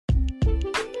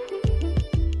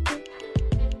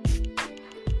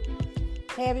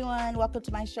Hey everyone, welcome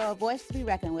to my show, A Voice to be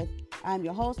Reckoned with. I'm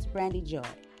your host, Brandy Joy.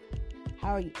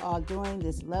 How are you all doing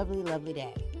this lovely, lovely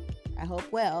day? I hope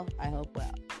well.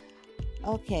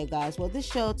 Okay, guys, well, this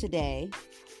show today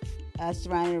is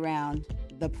surrounded around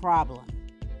the problem.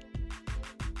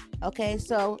 Okay,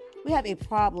 so we have a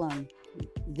problem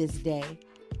this day.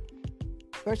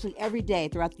 Virtually every day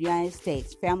throughout the United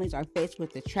States, families are faced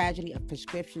with the tragedy of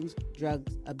prescription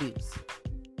drugs abuse.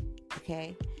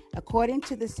 Okay? According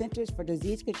to the Centers for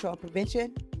Disease Control and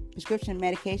Prevention, prescription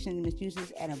medication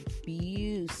misuses and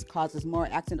abuse causes more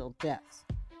accidental deaths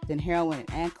than heroin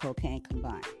and cocaine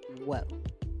combined. Whoa.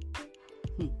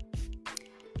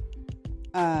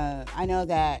 I know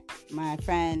that my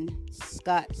friend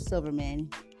Scott Silverman,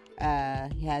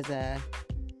 he has a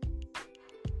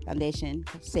foundation,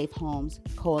 Safe Homes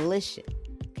Coalition,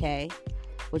 okay,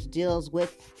 which deals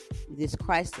with this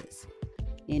crisis,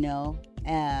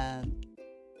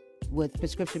 with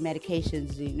prescription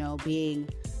medications, being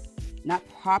not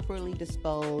properly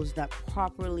disposed, not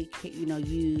properly,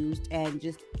 used, and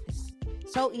just it's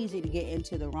so easy to get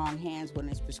into the wrong hands when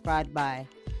it's prescribed by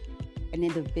an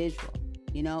individual,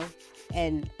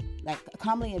 and like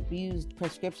commonly abused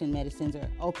prescription medicines are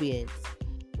opiates,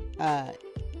 and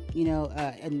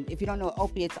if you don't know what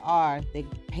opiates are, they're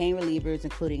pain relievers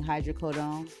including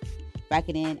hydrocodone,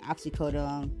 Vicodin,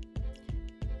 oxycodone,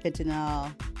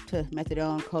 fentanyl,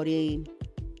 methadone, codeine,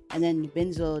 and then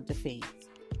benzodiazepines.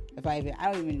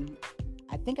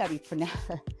 I think I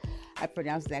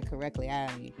pronounced that correctly. I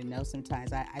don't even know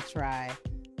sometimes. I try.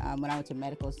 When I went to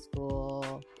medical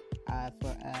school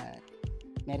for a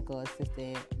medical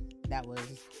assistant, that was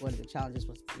one of the challenges,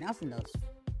 was pronouncing those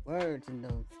words and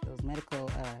those medical,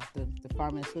 the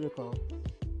pharmaceutical,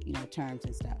 terms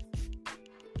and stuff.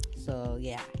 So,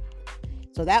 yeah.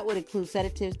 So that would include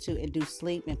sedatives to induce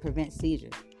sleep and prevent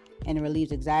seizures. And it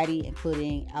relieves anxiety,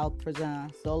 including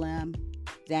alprazolam, Zoloft,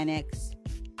 Xanax,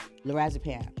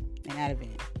 lorazepam, and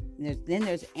Ativan. Then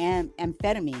there's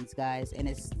amphetamines, guys, and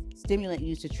it's stimulant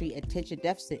used to treat attention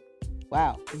deficit.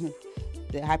 Wow.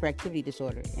 The hyperactivity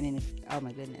disorder. And then, oh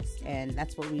my goodness. And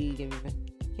that's what we give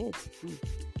kids.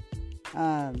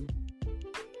 And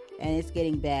it's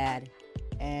getting bad.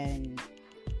 And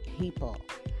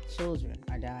children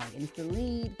are dying. And it's the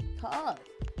lead cause.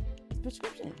 It's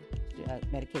prescription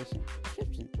medication.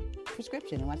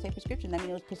 Prescription. And when I say prescription, that means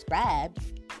it was prescribed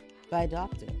by a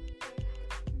doctor.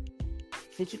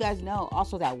 Did you guys know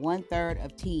also that 1/3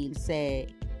 of teens say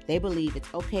they believe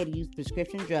it's okay to use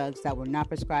prescription drugs that were not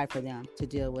prescribed for them to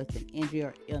deal with an injury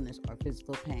or illness or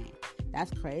physical pain?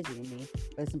 That's crazy to me.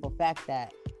 For the simple fact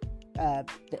that the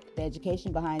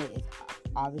education behind it is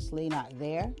obviously not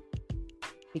there.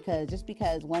 Because just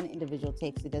because one individual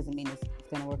takes it doesn't mean it's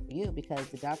going to work for you, because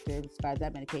the doctor prescribes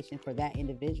that medication for that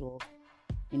individual.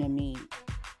 You know what I mean?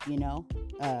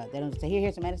 They don't say,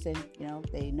 here's some medicine.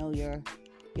 They know your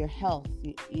health.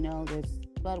 There's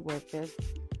blood work.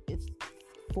 It's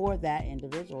for that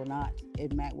individual, not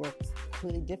it might work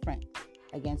completely different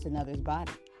against another's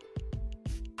body.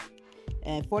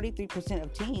 And 43%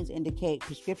 of teens indicate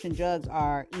prescription drugs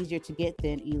are easier to get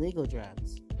than illegal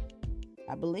drugs.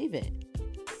 I believe it.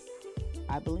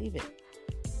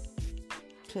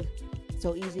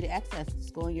 So easy to access.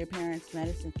 Just go in your parents'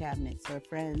 medicine cabinets or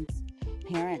friends'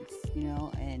 parents,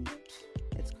 and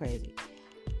it's crazy.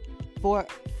 4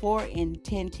 in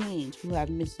 10 teens who have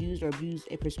misused or abused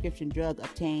a prescription drug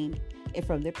obtained it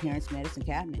from their parents' medicine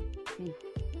cabinet.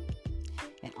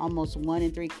 And almost 1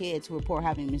 in 3 kids who report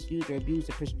having misused or abused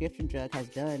a prescription drug has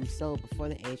done so before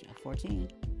the age of 14.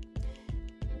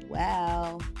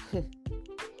 Wow.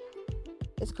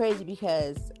 It's crazy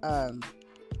because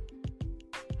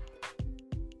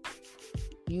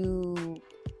you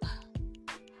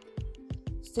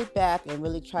sit back and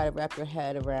really try to wrap your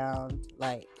head around,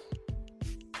 like,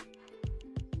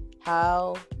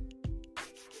 how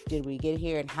did we get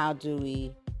here and how do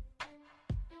we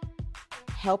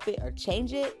help it or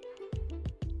change it?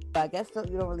 But I guess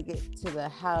you don't really get to the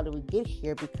how do we get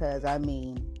here, because I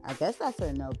guess that's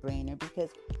a no-brainer, because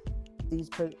we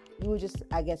would just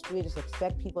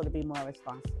expect people to be more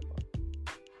responsible.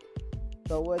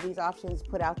 So were these options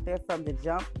put out there from the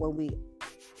jump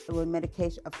when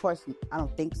medication? Of course, I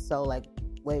don't think so. Like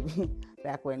way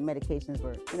back when medications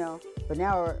were, but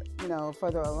now we're,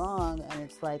 further along, and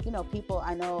it's like, people,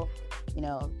 I know,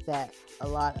 that a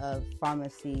lot of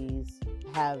pharmacies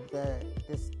have the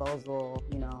disposal,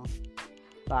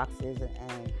 boxes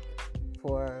and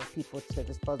for people to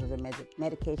dispose of their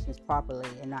medications properly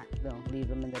and not, leave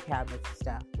them in their cabinets and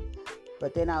stuff.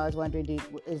 But then I was wondering,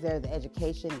 is there the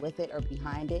education with it or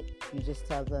behind it? You just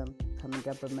tell them, come and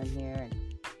dump them in here,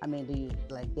 and do you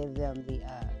give them the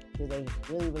do they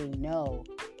really know,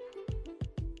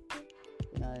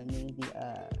 you know what I mean,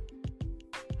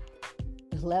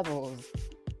 the levels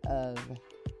of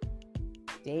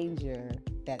danger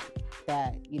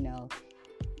that you know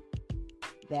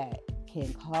that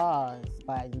can cause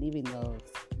by leaving those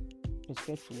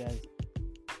prescription drugs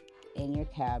in your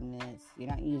cabinets. You're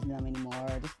not using them anymore.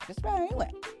 Just throw it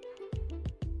anyway.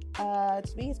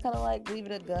 To me, it's kind of like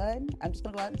leaving a gun. I'm just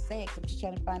gonna go out and say it. I'm just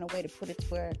trying to find a way to put it to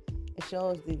where it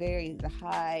shows the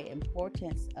high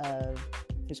importance of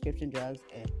prescription drugs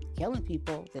and killing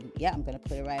people. Then yeah, I'm gonna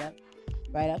put it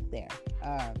right up there.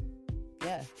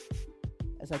 Yeah,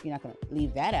 it's like you're not gonna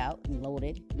leave that out and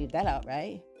loaded. Leave that out,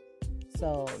 right?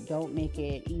 So don't make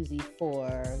it easy for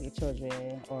your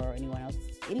children or anyone else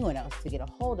to get a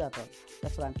hold of them.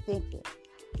 That's what I'm thinking.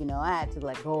 You know, I had to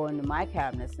like go into my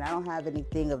cabinets, and I don't have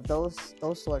anything of those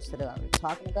sorts that I'm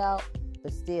talking about.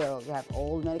 But still, you have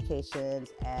old medications,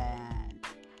 and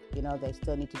you know they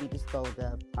still need to be disposed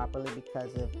of properly,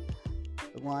 because if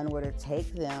one were to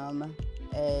take them,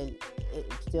 and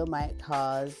it still might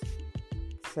cause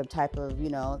some type of, you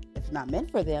know, if it's not meant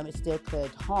for them, it still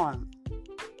could harm.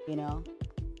 You know,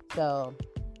 so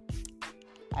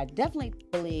I definitely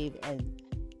believe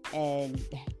in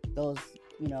those,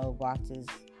 you know, boxes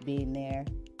being there,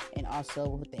 and also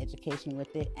with the education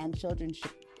with it, and children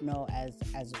should know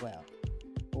as well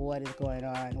what is going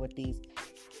on with these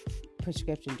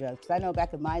prescription drugs. Because I know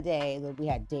back in my day that we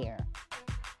had DARE,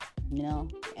 you know,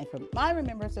 and from my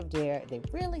remembrance of DARE, they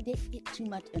really didn't get too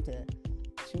much into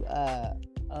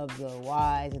of the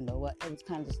whys and the what. It was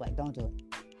kind of just like, don't do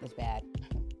it, it's bad.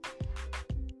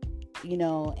 You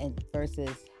know, and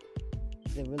versus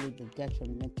the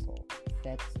detrimental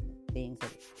effects, things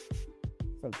that,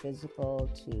 from physical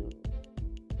to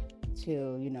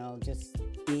you know, just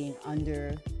being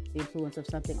under the influence of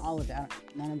something, all of that,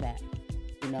 none of that,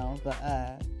 you know. But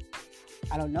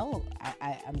I don't know.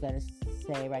 I'm gonna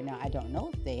say right now, I don't know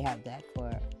if they have that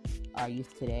for our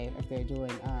youth today, or if they're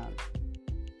doing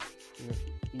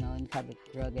you know, any type of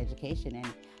drug education,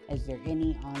 and is there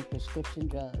any on prescription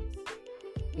drugs?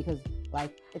 Because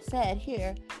like it said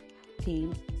here,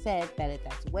 teams said that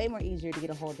that's way more easier to get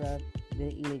a hold of the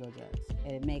illegal drugs.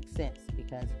 And it makes sense,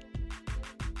 because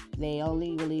they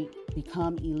only really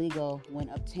become illegal when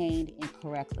obtained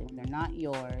incorrectly, when they're not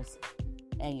yours,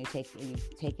 and you're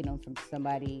taking them from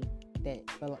somebody that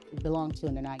belong to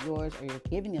and they're not yours, or you're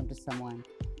giving them to someone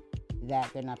that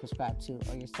they're not prescribed to,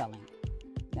 or you're selling.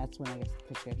 That's when I guess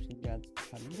prescription drugs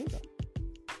become illegal.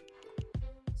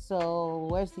 So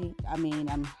I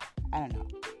don't know.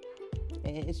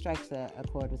 It strikes a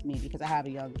chord with me, because I have a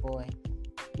young boy,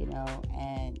 you know,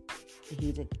 and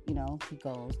he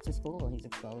goes to school. He's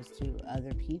exposed to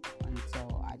other people, and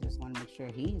so I just want to make sure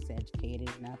he's educated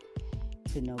enough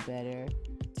to know better,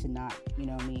 to not, you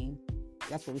know what I mean?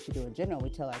 That's what we should do in general. We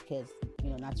tell our kids, you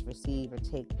know, not to receive or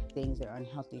take things that are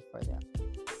unhealthy for them,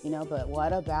 you know. But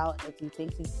what about if he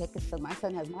thinks he's taking some? My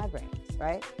son has migraines,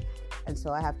 right? And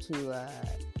so I have to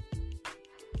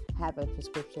have a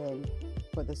prescription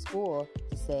for the school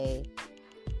to say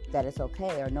that it's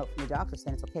okay, or a note from the doctor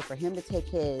saying it's okay for him to take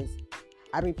his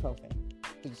ibuprofen,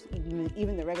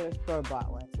 even the regular store-bought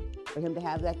ones, for him to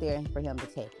have that there and for him to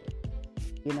take it,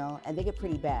 you know. And they get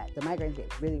pretty bad. The migraines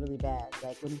get really, really bad.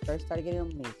 Like when he first started getting them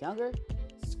when he was younger,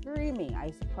 screaming. I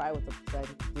used to cry with the,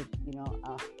 you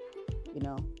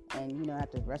know, and, you know, I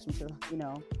have to rush him to, you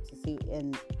know, to see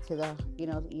into the, you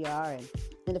know, the ER, and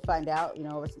then to find out, you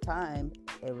know, over some time,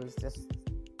 it was just,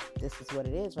 this is what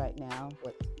it is right now.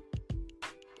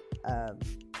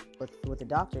 With the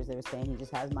doctors, they were saying he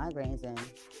just has migraines, and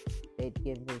they'd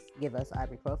give us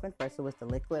ibuprofen. First it was the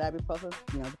liquid ibuprofen,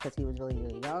 you know, because he was really,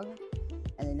 really young.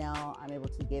 And then now I'm able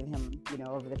to give him, you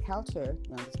know, over the counter,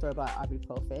 you know, the store-bought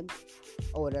ibuprofen,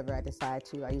 or whatever I decide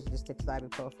to. I usually just stick to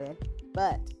ibuprofen.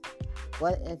 But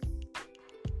what if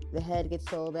the head gets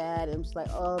so bad, and I'm just like,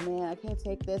 oh man, I can't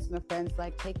take this, and a friend's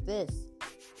like, take this.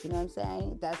 You know what I'm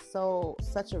saying? That's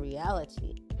such a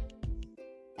reality.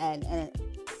 And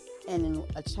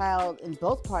a child in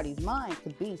both parties' mind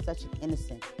could be such an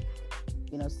innocent,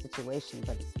 you know, situation,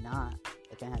 but it's not.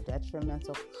 It can have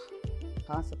detrimental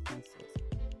consequences.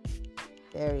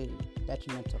 Very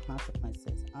detrimental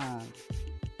consequences.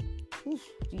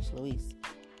 Geez Louise.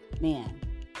 Man.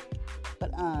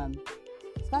 But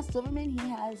Scott Silverman, he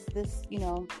has this, you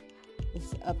know,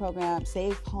 this program,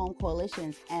 Safe Home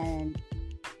Coalitions, and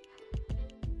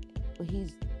what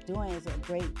he's doing is a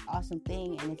great, awesome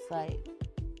thing. And it's like,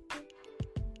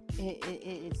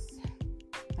 it's,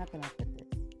 how can I put this?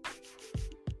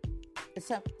 It's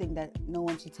something that no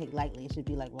one should take lightly. It should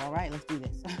be like, well, all right, let's do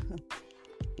this.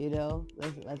 You know,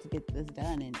 let's get this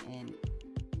done. And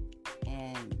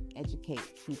and educate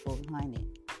people behind it,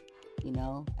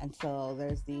 And so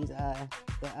there's these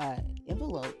the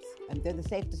envelopes, and they're the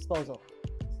safe disposal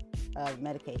of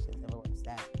medications envelopes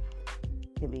that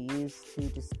can be used to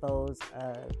dispose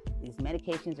of these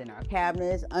medications in our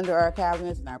cabinets, under our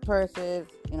cabinets, in our purses,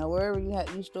 wherever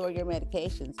you store your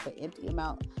medications, to empty them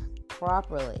out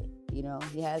properly.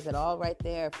 He has it all right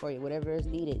there for you, whatever is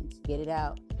needed. Just get it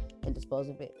out and dispose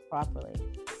of it properly.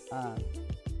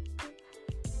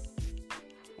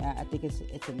 I think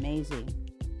it's amazing.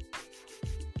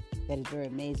 That is very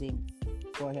amazing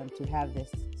for him to have this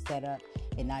set up,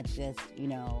 and not just,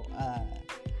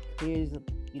 here's a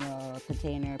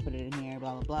container, put it in here,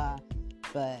 blah, blah, blah.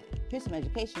 But here's some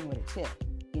education with it too,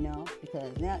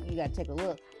 because now you got to take a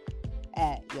look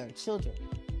at your children,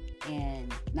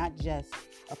 and not just,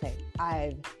 okay,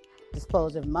 I've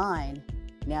disposed of mine.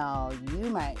 Now you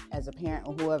might, as a parent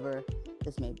or whoever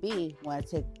this may be, want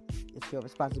to take, it's your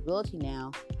responsibility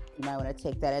now. You might want to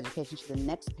take that education to the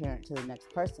next parent, to the next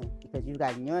person, because you've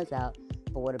gotten yours out.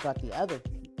 But what about the other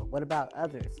people? What about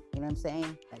others? You know what I'm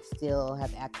saying? That still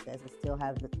have access, that still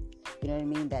have the,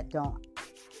 that don't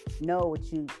know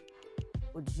what you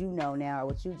know now, or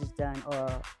what you just done,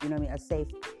 or a safe,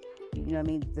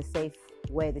 the safe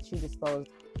way that you dispose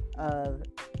of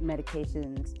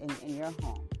medications in your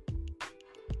home,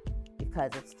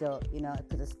 because it's still,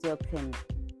 because it still can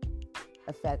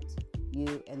affect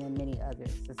you and then many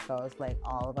others. And so it's like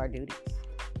all of our duties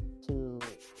to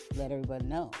let everybody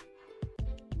know.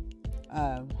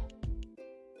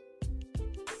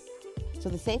 So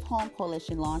the Safe Home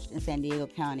Coalition launched in San Diego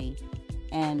County,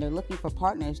 and they're looking for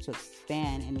partners to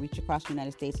expand and reach across the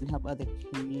United States and help other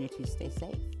communities stay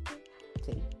safe.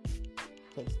 See,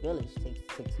 takes village,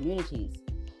 takes communities.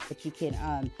 But you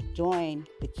can join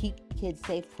the Keep Kids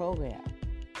Safe program.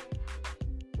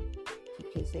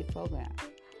 Keep Kids Safe program.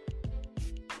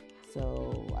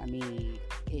 So,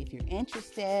 if you're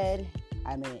interested,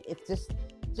 if this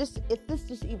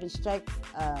just even strikes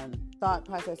thought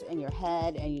process in your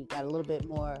head, and you got a little bit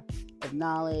more of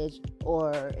knowledge,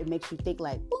 or it makes you think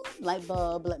like, light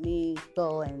bulb, let me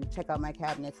go and check out my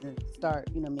cabinets and start,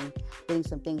 getting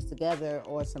some things together,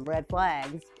 or some red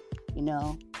flags,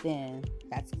 then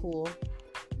that's cool,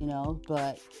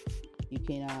 but you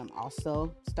can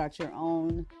also start your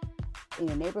own in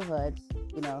your neighborhoods,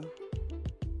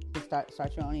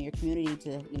 start your own in your community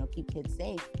to, keep kids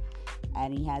safe.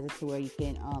 And he has it to where you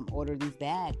can order these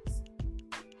bags,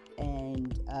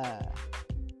 and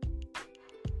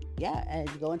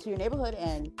and go into your neighborhood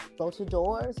and go to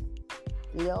doors,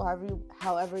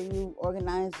 however you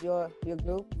organize your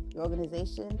group, your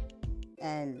organization,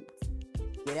 and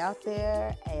get out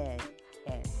there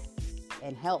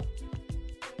and help.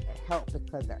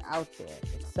 Because they're out there.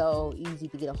 It's so easy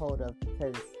to get a hold of,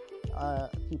 because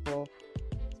people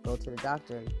go to the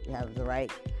doctor, you have the right,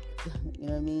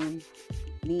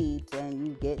 needs, and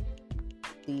you get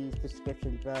these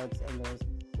prescription drugs, and there's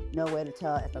no way to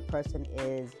tell if a person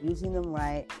is using them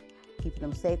right, keeping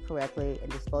them safe correctly,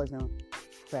 and disposing them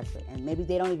correctly. And maybe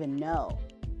they don't even know.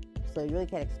 So you really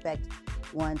can't expect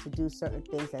one to do certain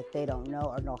things that they don't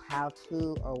know, or know how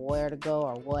to, or where to go,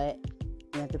 or what.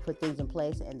 You have to put things in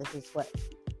place, and this is what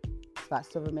Scott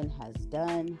Silverman has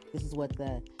done. This is what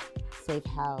the Safe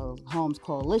Homes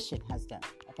Coalition has done,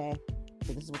 okay?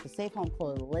 So this is what the Safe Home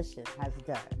Coalition has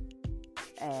done.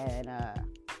 And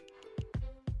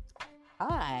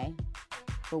I,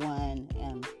 for one,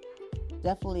 am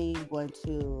definitely going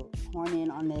to horn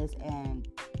in on this and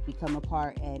become a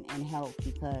part and help,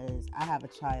 because I have a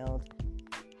child,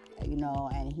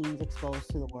 and he's exposed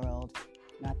to the world.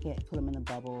 I can't put him in a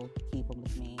bubble, keep him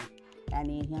with me. I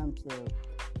need him to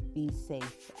be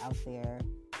safe out there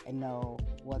and know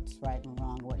what's right and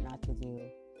wrong, what not to do.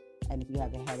 And if you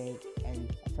have a headache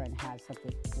and a friend has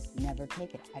something, just never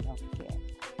take it. I don't care.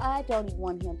 I don't even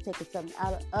want him taking something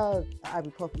out of the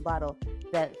ibuprofen bottle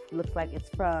that looks like it's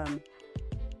from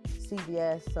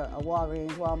CVS or a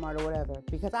Walgreens, Walmart, or whatever,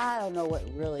 because I don't know what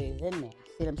really is in there.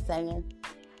 See what I'm saying?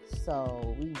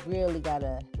 So we really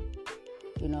gotta,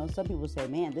 some people say,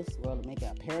 man, this world will make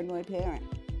a paranoid parent.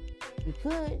 You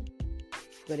could,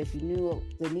 but if you knew what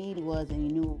the need was, and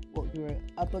you knew what you were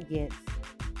up against,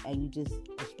 and you just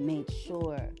made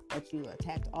sure that you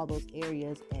attacked all those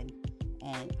areas and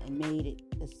made it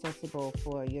accessible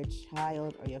for your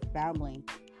child or your family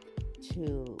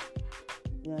to,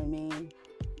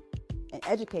 and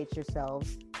educate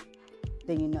yourselves,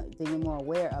 then you're more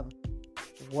aware of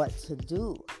what to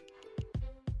do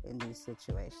in these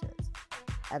situations.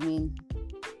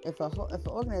 If an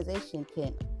organization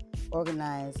can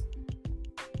organize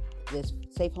this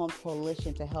Safe Home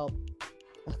Coalition to help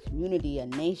a community, a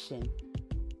nation,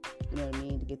 you know what I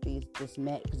mean, to get this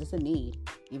met, because it's a need,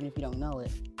 even if you don't know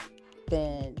it,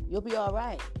 then you'll be all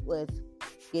right with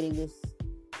getting this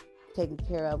taken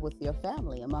care of with your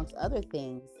family, amongst other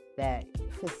things that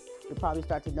you'll probably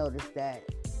start to notice that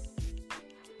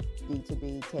need to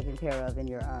be taken care of in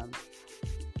your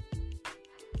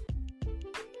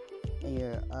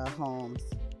homes,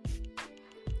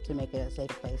 to make it a safe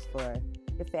place for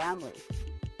your family.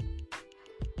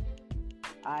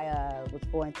 I was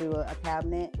going through a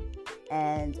cabinet,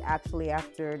 and actually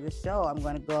after the show, I'm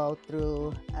going to go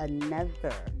through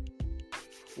another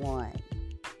one.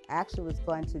 I actually was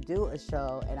going to do a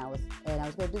show, and I was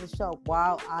going to do the show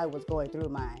while I was going through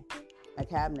my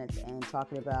cabinets and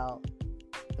talking about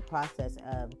the process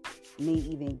of me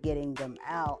even getting them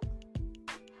out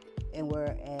and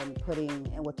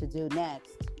what to do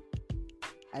next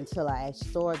until I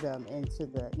store them into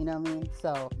the, you know what I mean?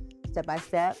 So step by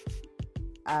step,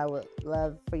 I would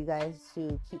love for you guys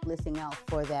to keep listening out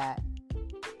for that,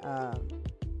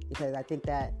 because I think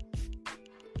that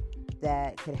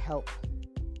could help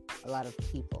a lot of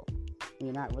people. And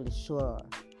you're not really sure.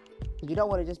 Because you don't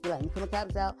want to just be like, you put the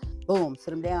cabinets out, boom,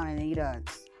 sit them down, and then you done,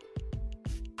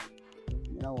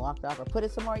 walked off, or put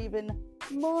it somewhere even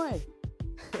more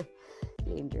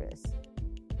dangerous.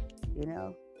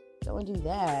 Don't do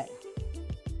that.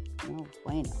 No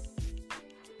bueno.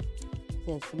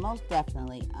 Yes, most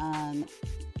definitely.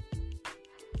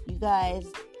 You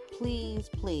guys, please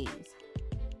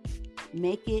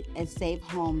make it a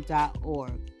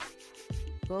safehome.org.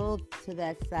 Go to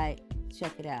that site,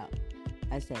 check it out.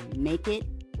 I say make it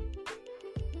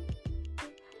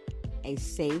a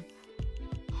safehome.org.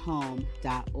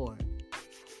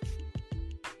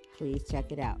 Please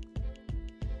check it out.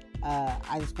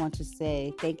 I just want to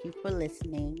say thank you for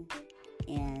listening,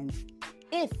 and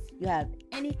if you have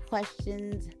any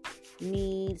questions,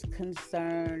 needs,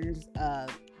 concerns,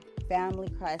 family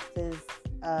crisis,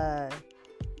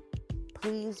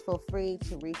 please feel free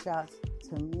to reach out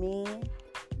to me.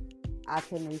 I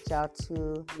can reach out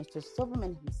to Mr.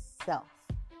 Silverman himself.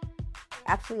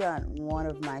 Actually, on one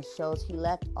of my shows, he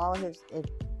left all of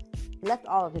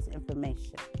his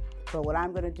information. So what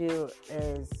I'm going to do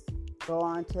is go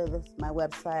on to my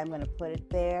website. I'm going to put it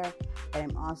there,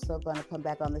 and I'm also going to come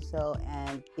back on the show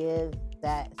and give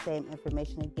that same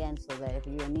information again, so that if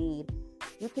you're in need,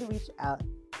 you can reach out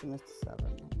to Mr.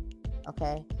 Silverman.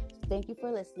 Okay? Thank you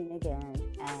for listening again,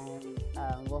 and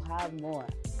we'll have more.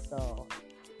 So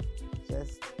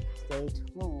just stay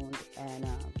tuned, and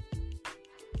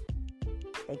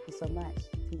thank you so much.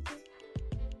 Peace.